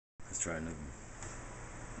Let's try another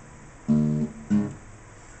one.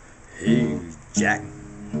 Hey, Jack,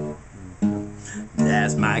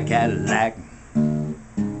 that's my Cadillac.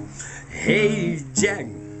 Hey, Jack,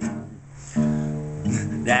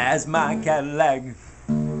 that's my Cadillac.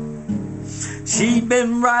 She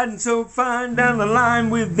been riding so fine down the line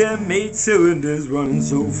with them 8 cylinders running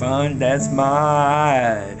so fine. That's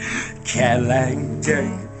my Cadillac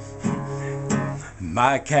Jack.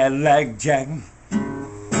 My Cadillac Jack.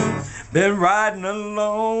 Been riding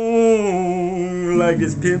along like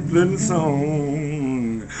this pimp little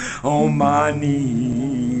song on my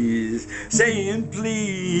knees, saying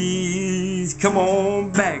please come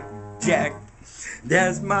on back, Jack.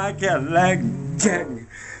 That's my Cadillac Jack.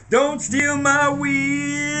 Don't steal my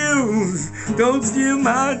wheels, don't steal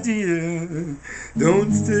my dear,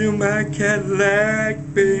 don't steal my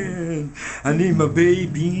Cadillac band. I need my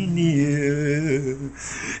baby near,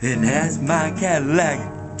 and that's my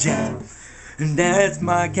Cadillac Jack, and that's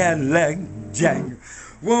my Cadillac Jack.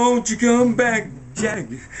 Won't you come back, Jack?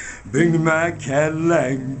 Bring me my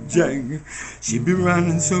Cadillac Jack. She be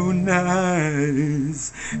running so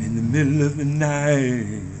nice in the middle of the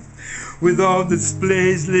night, with all the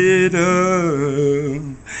displays lit up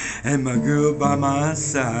and my girl by my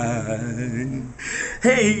side.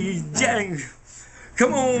 Hey, Jack,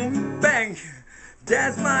 come on back.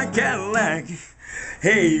 That's my Cadillac.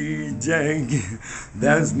 Hey, Jack,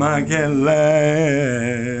 that's my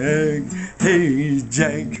Cadillac. Hey,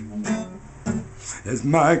 Jack, that's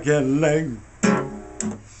my Cadillac.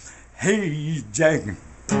 Hey, Jack,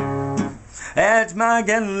 that's my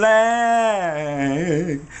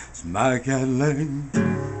Cadillac. It's my Cadillac.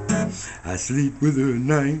 I sleep with her at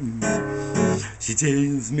night. She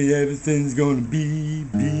tells me everything's gonna be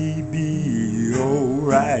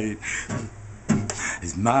alright.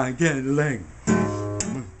 It's my Cadillac.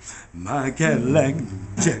 My Cadillac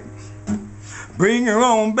Jack. Bring her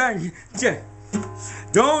on back, Jack.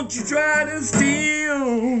 Don't you try to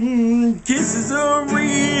steal. Kisses are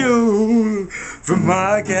real from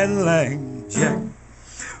my Cadillac Jack.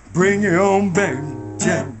 Bring her on back,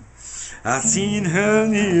 Jack. I seen her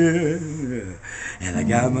near, and I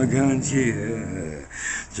got my guns here,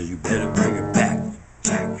 so you better bring her back,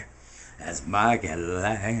 Jack. That's my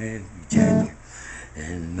Cadillac Jack.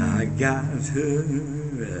 And I got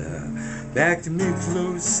her back to me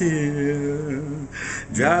close here,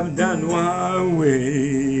 driving down the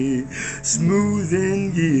highway, smooth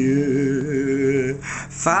in gear,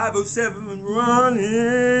 507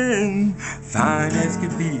 running, fine as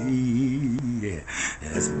could be.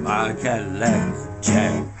 That's my Cadillac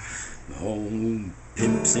Jack, the home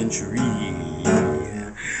pimp century.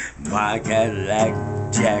 My Cadillac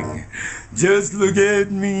Jack, just look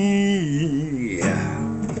at me.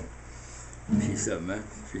 Peace up, man.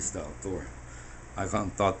 Freestyle Thor. I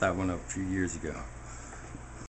thought that one up a few years ago.